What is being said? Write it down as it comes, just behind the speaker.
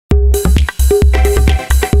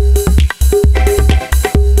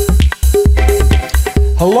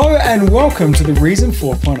Hello and welcome to the Reason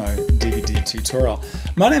 4.0 DVD tutorial.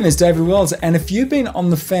 My name is David Wells, and if you've been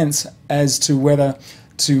on the fence as to whether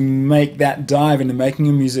to make that dive into making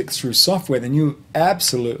your music through software, then you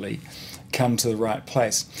absolutely come to the right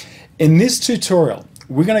place. In this tutorial,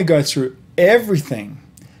 we're going to go through everything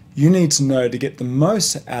you need to know to get the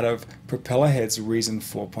most out of Propellerhead's Reason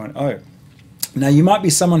 4.0. Now, you might be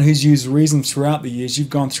someone who's used Reason throughout the years, you've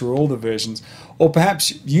gone through all the versions, or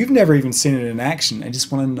perhaps you've never even seen it in action and just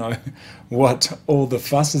want to know what all the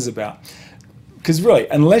fuss is about. Because really,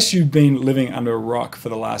 unless you've been living under a rock for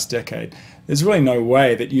the last decade, there's really no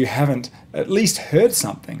way that you haven't at least heard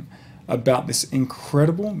something about this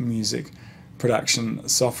incredible music production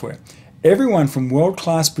software. Everyone from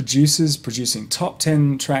world-class producers producing top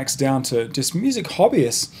 10 tracks down to just music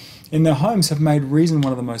hobbyists in their homes have made Reason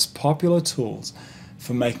one of the most popular tools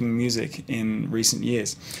for making music in recent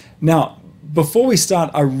years. Now, before we start,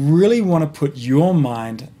 I really want to put your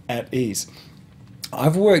mind at ease.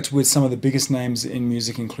 I've worked with some of the biggest names in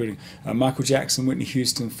music, including Michael Jackson, Whitney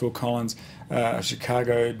Houston, Phil Collins,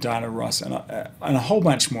 Chicago, Diana Ross, and a whole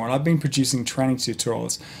bunch more. And I've been producing training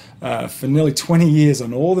tutorials for nearly 20 years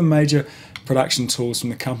on all the major production tools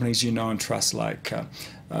from the companies you know and trust, like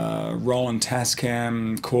Roland,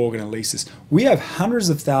 Tascam, Korg, and Alesis. We have hundreds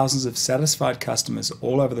of thousands of satisfied customers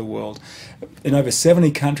all over the world in over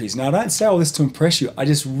 70 countries. Now, I don't say all this to impress you. I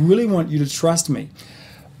just really want you to trust me.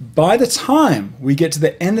 By the time we get to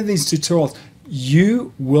the end of these tutorials,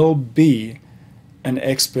 you will be an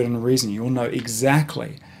expert in Reason. You will know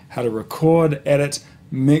exactly how to record, edit,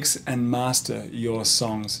 mix, and master your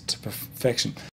songs to perfection.